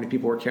seeing, how many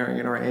people we're carrying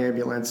in our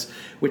ambulance,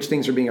 which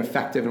things are being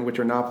effective and which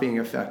are not being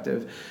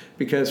effective.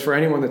 Because for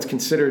anyone that's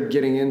considered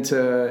getting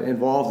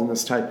involved in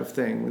this type of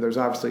thing, there's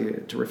obviously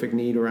a terrific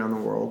need around the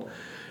world.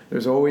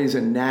 There's always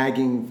a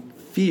nagging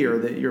fear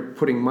that you're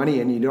putting money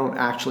in, you don't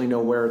actually know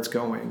where it's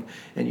going,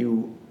 and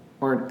you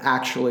aren't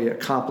actually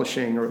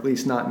accomplishing, or at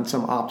least not in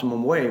some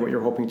optimum way, what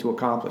you're hoping to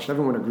accomplish.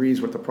 Everyone agrees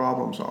what the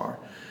problems are,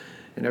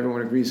 and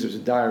everyone agrees there's a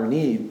dire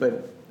need,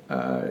 but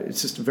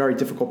it's just a very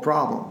difficult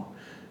problem.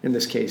 In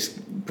this case,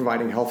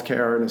 providing health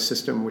care in a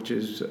system which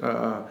is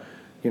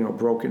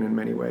broken in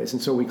many ways.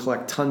 And so we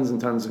collect tons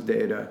and tons of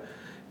data,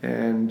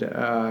 and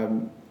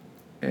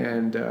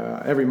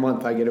every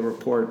month I get a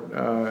report,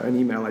 an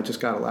email, I just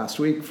got it last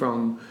week,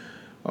 from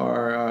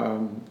our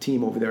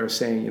team over there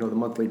saying, the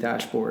monthly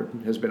dashboard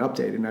has been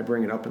updated, and I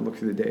bring it up and look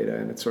through the data,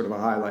 and it's sort of a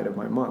highlight of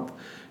my month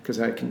because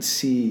I can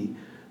see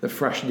the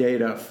fresh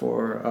data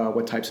for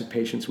what types of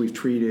patients we've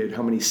treated,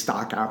 how many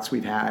stockouts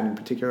we've had in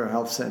particular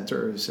health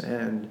centers,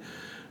 and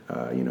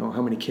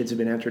how many kids have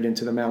been entered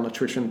into the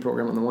malnutrition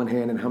program on the one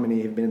hand, and how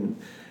many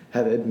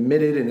have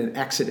admitted and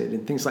exited,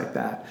 and things like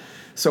that.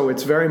 So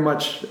it's very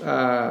much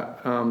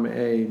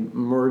a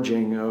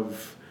merging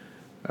of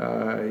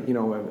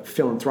a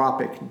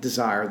philanthropic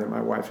desire that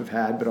my wife have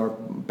had, but our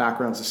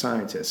background's as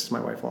scientists. My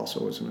wife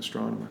also was an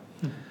astronomer.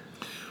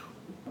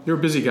 You're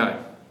a busy guy,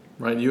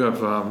 right? You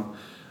have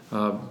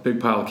a big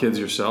pile of kids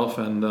yourself,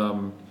 and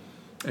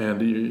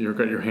you've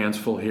got your hands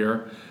full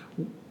here.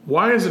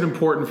 Why is it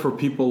important for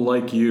people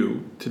like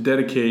you to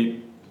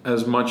dedicate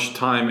as much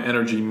time,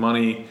 energy,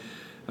 money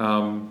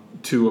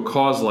to a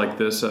cause like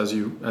this as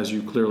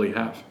you clearly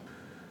have?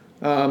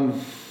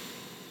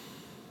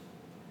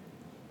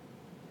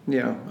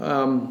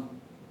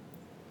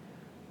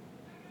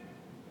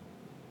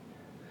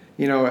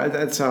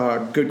 That's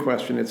a good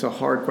question. It's a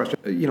hard question.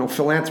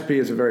 Philanthropy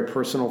is a very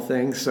personal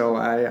thing, so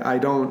I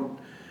don't.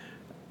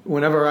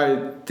 Whenever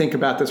I think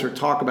about this or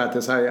talk about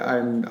this,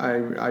 I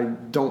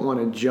don't want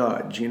to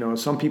judge.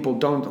 Some people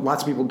don't.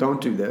 Lots of people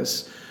don't do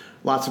this.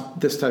 Lots of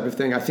this type of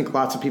thing. I think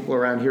lots of people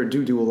around here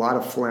do a lot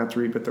of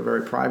philanthropy, but they're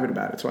very private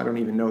about it, so I don't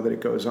even know that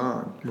it goes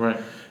on. Right.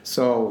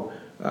 So,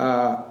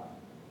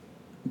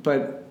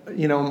 but.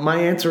 My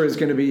answer is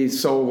going to be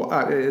it's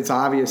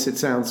obvious, it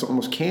sounds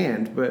almost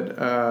canned, but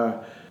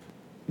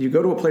you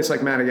go to a place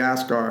like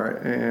Madagascar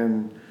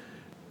and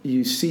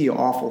you see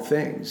awful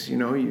things.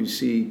 You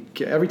see,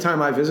 every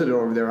time I visited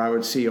over there, I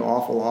would see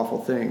awful,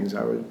 awful things.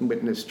 I would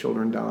witness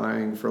children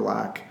dying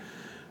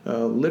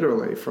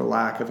literally for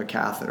lack of a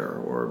catheter,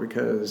 or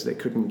because they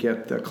couldn't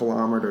get the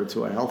kilometer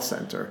to a health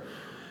center.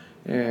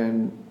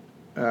 And,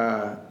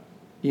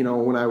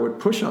 when I would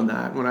push on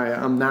that,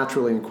 I'm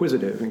naturally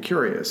inquisitive and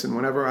curious, and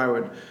whenever I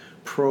would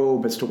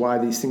probe as to why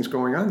these things are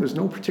going on, there's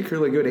no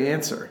particularly good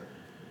answer,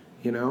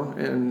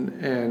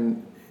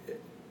 and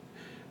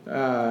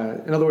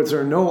In other words,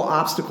 there are no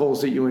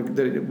obstacles that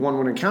one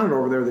would encounter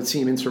over there that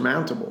seem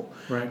insurmountable,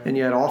 right? And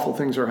yet awful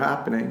things are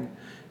happening.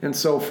 And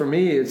so for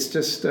me, it's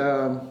just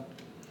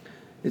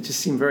it just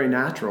seemed very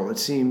natural. It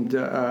seemed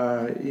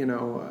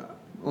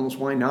almost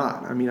why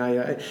not? I mean,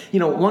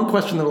 one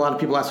question that a lot of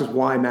people ask is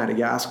why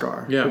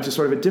Madagascar, which is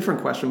sort of a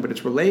different question, but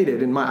it's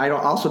related. And I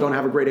also don't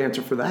have a great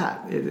answer for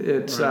that.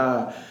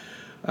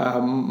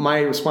 My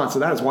response to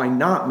that is why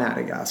not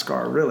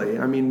Madagascar, really?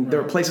 I mean, there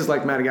are places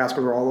like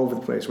Madagascar that are all over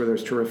the place where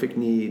there's terrific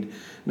need,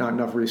 not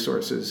enough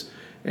resources.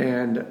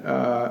 And,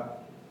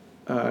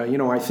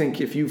 I think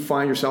if you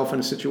find yourself in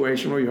a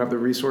situation where you have the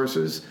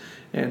resources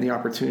and the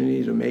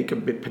opportunity to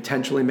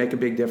potentially make a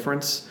big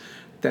difference,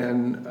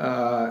 then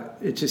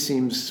it just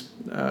seems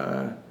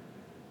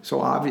so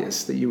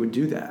obvious that you would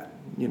do that.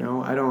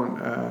 I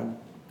don't.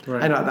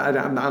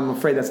 I'm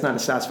afraid that's not a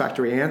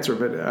satisfactory answer,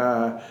 but.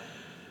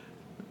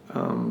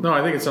 No,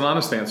 I think it's an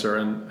honest answer,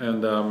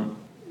 and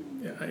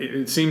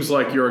it seems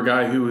like you're a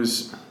guy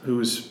who's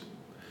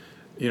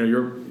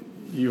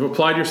you've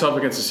applied yourself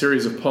against a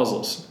series of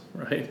puzzles,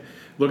 right?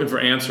 Looking for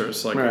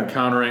answers, like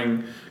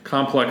encountering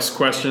complex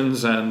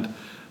questions and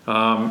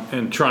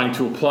trying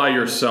to apply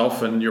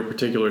yourself and your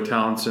particular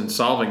talents in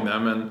solving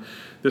them. And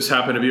this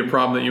happened to be a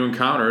problem that you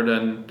encountered,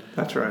 and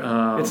that's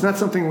right. It's not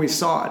something we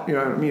sought. It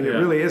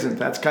really isn't.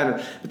 But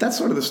that's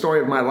sort of the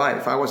story of my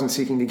life. I wasn't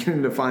seeking to get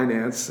into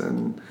finance,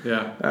 and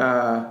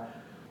I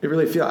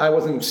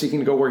wasn't seeking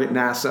to go work at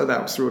NASA.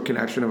 That was through a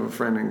connection of a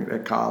friend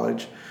at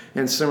college.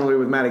 And similarly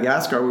with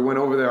Madagascar, we went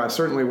over there. I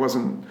certainly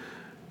wasn't.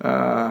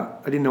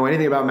 I didn't know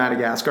anything about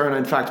Madagascar, and I,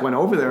 in fact, went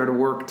over there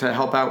to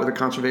help out with a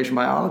conservation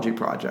biology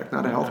project,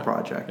 not a health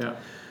project. Yeah.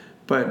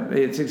 But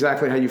it's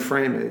exactly how you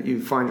frame it.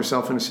 You find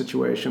yourself in a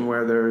situation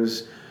where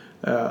there's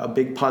a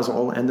big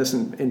puzzle, and this,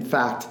 in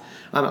fact,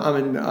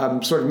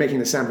 I'm sort of making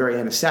this sound very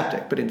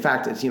antiseptic, but in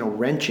fact, it's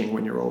wrenching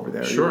when you're over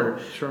there. Sure.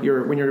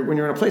 When you're in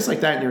a place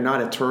like that, and you're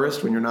not a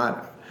tourist, when you're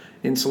not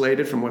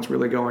insulated from what's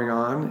really going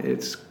on,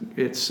 it's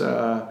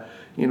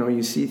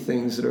you see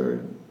things that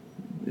are.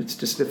 It's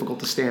just difficult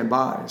to stand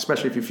by,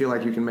 especially if you feel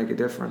like you can make a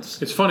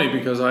difference. It's funny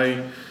because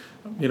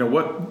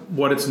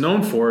what it's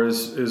known for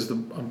is the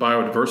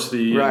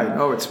biodiversity.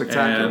 Right. It's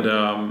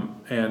spectacular.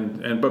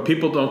 But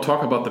people don't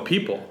talk about the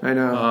people. I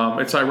know.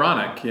 It's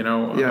ironic,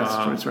 Yes,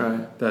 that's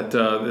right. That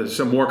there's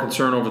some more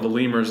concern over the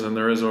lemurs than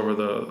there is over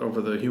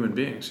the human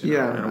beings. I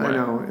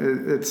know.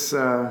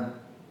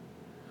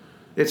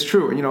 It's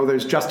true.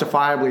 There's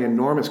justifiably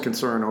enormous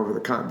concern over the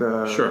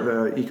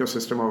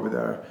ecosystem over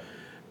there.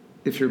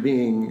 If you're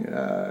being,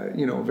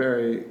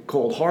 very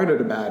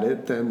cold-hearted about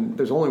it, then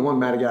there's only one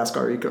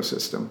Madagascar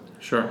ecosystem.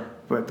 Sure.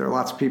 But there are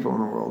lots of people in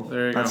the world.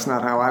 That's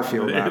not how I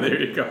feel about it.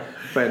 There you go.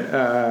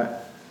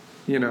 But,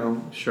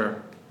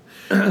 Sure.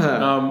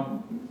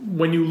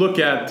 When you look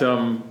at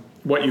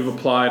what you've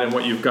applied and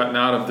what you've gotten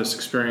out of this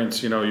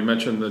experience, you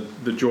mentioned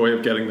the joy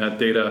of getting that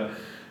data.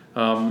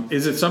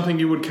 Is it something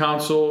you would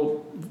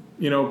counsel,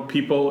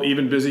 people,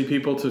 even busy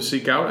people, to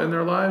seek out in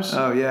their lives?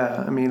 Oh,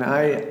 yeah. I mean,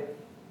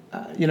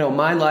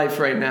 my life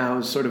right now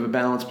is sort of a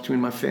balance between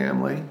my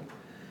family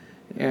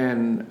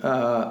and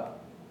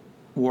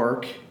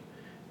work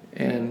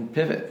and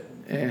Pivot.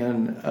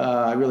 And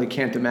I really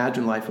can't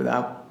imagine life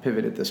without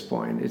Pivot at this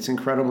point. It's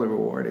incredibly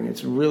rewarding.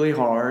 It's really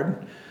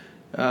hard.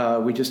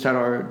 We just had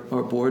our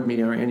board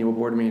meeting, our annual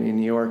board meeting in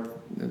New York.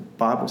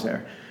 Bob was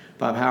there.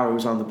 Bob Howard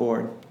was on the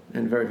board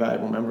and a very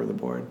valuable member of the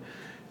board.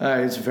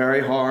 It's very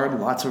hard.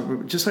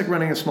 Just like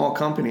running a small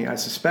company, I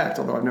suspect,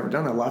 although I've never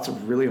done that, lots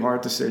of really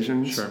hard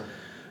decisions. Sure.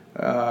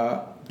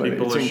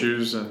 People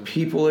issues,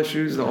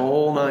 the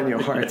whole 9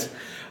 yards,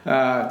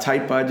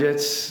 tight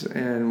budgets,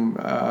 and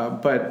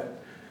but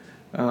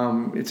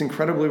it's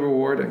incredibly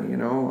rewarding.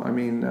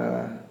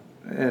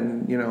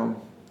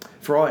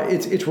 For all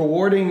it's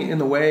rewarding in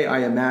the way I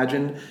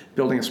imagine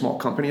building a small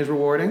company is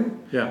rewarding.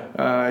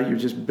 Yeah, you're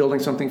just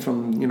building something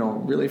from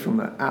really from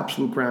the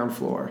absolute ground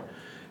floor,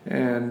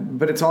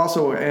 but it's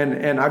also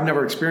and I've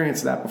never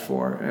experienced that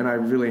before, and I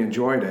really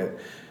enjoyed it.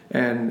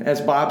 And as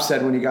Bob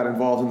said when he got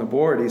involved in the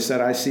board, he said,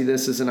 I see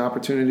this as an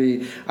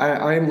opportunity.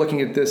 I am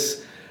looking at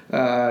this,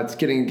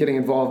 getting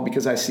involved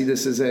because I see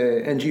this as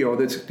a NGO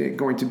that's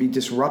going to be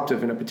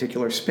disruptive in a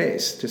particular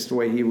space, just the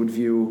way he would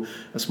view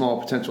a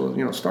small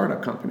potential,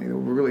 startup company.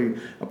 We're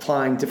really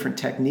applying different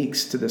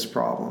techniques to this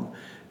problem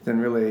than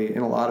really,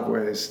 in a lot of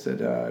ways,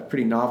 that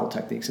pretty novel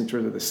techniques in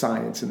terms of the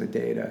science and the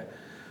data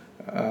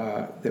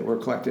that we're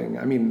collecting.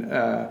 I mean,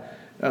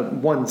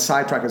 one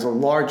sidetrack is a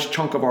large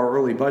chunk of our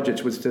early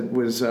budgets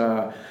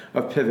of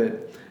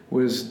Pivot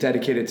was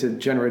dedicated to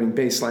generating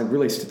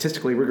really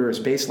statistically rigorous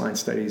baseline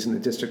studies in the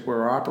district where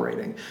we're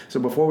operating. So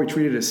before we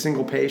treated a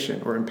single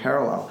patient, or in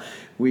parallel,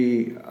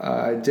 we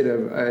did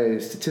a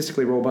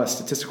statistically robust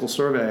statistical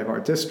survey of our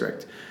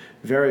district,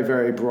 very,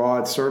 very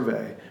broad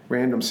survey,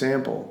 random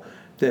sample,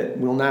 that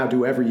we'll now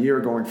do every year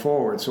going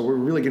forward. So we're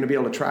really going to be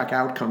able to track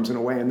outcomes in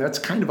a way, and that's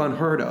kind of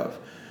unheard of.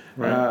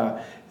 Right.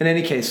 In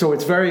any case, so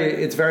it's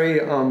very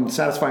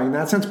satisfying in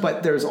that sense.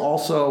 But there's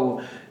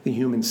also the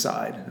human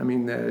side. I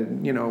mean,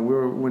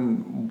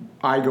 when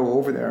I go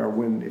over there,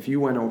 if you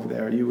went over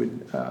there, you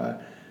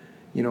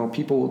would,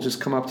 people will just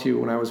come up to you.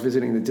 When I was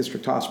visiting the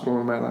district hospital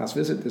on my last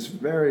visit, this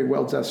very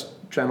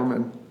well-dressed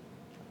gentleman,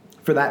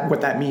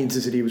 what that means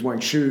is that he was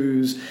wearing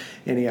shoes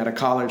and he had a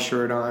collared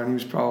shirt on. He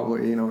was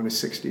probably, in his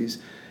 60s.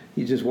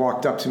 He just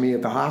walked up to me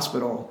at the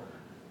hospital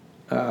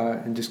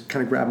and just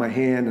kind of grabbed my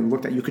hand and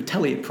looked at, you could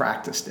tell he had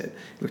practiced it.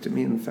 He looked at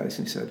me in the face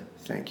and he said,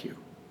 "Thank you."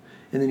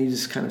 And then he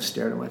just kind of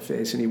stared at my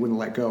face and he wouldn't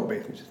let go.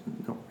 Basically, just,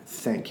 "No,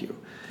 thank you."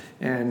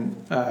 And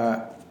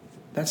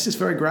that's just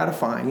very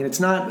gratifying. And it's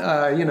not,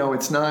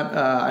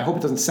 I hope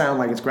it doesn't sound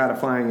like it's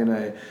gratifying in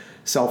a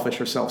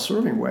selfish or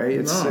self-serving way.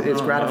 It's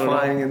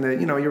gratifying in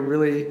that, you're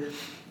really...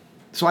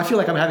 So I feel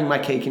like I'm having my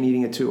cake and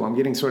eating it too. I'm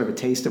getting sort of a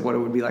taste of what it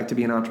would be like to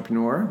be an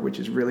entrepreneur, which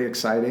is really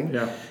exciting.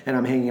 Yeah. And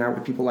I'm hanging out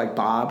with people like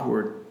Bob who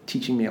are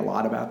teaching me a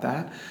lot about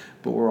that.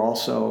 But we're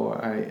also,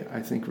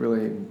 I think,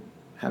 really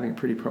having a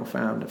pretty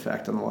profound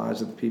effect on the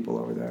lives of the people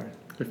over there.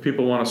 If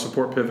people want to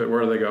support Pivot,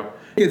 where do they go?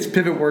 It's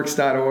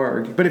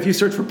pivotworks.org. But if you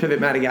search for Pivot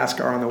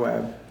Madagascar on the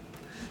web,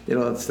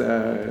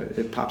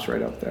 it pops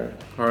right up there.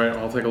 All right,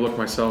 I'll take a look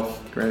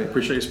myself. Great.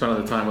 Appreciate you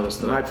spending the time with us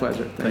today. My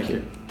pleasure. Thank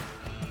you.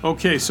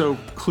 Okay, so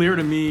clear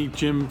to me,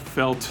 Jim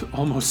felt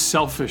almost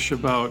selfish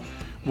about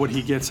what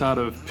he gets out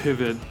of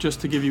Pivot. Just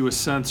to give you a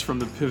sense from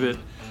the Pivot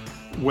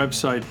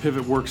website,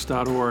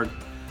 pivotworks.org,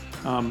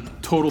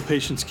 total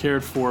patients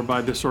cared for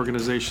by this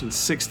organization,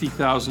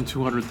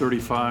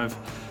 60,235.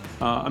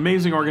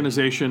 Amazing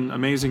organization,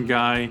 amazing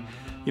guy.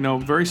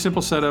 Very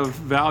simple set of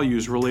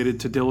values related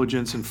to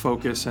diligence and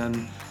focus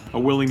and a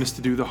willingness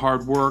to do the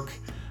hard work.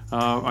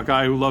 A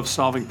guy who loves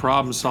solving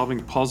problems,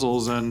 solving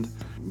puzzles, and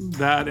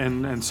that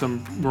and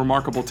some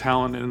remarkable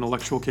talent and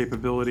intellectual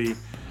capability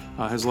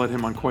has led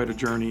him on quite a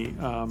journey.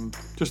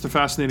 Just a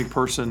fascinating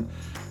person.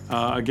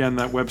 Again,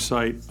 that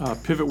website,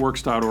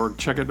 pivotworks.org.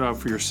 Check it out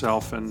for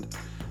yourself and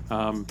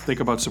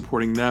think about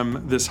supporting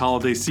them this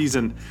holiday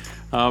season.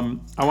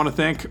 I want to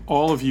thank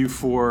all of you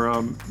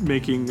for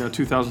making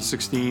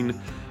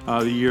 2016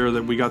 the year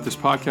that we got this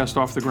podcast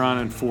off the ground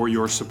and for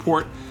your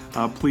support.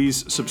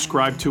 Please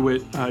subscribe to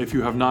it if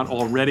you have not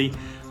already.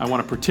 I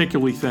want to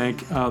particularly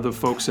thank the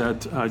folks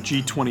at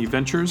G20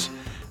 Ventures.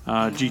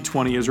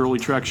 G20 is early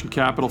traction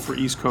capital for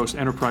East Coast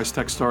enterprise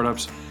tech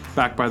startups,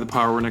 backed by the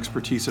power and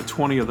expertise of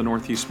 20 of the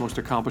Northeast's most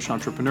accomplished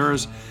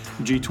entrepreneurs.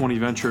 G20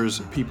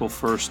 Ventures, people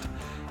first.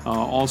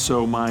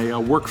 Also, my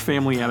work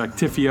family at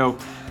Actifio.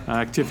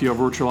 Actifio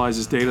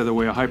virtualizes data the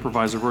way a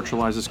hypervisor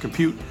virtualizes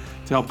compute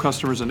to help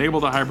customers enable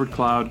the hybrid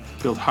cloud,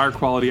 build higher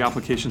quality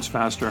applications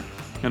faster,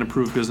 and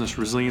improve business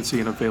resiliency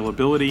and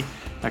availability.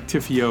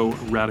 Actifio,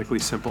 radically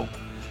simple.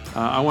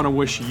 I want to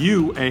wish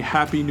you a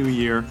happy new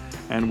year,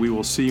 and we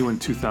will see you in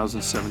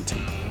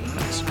 2017.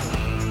 Thanks.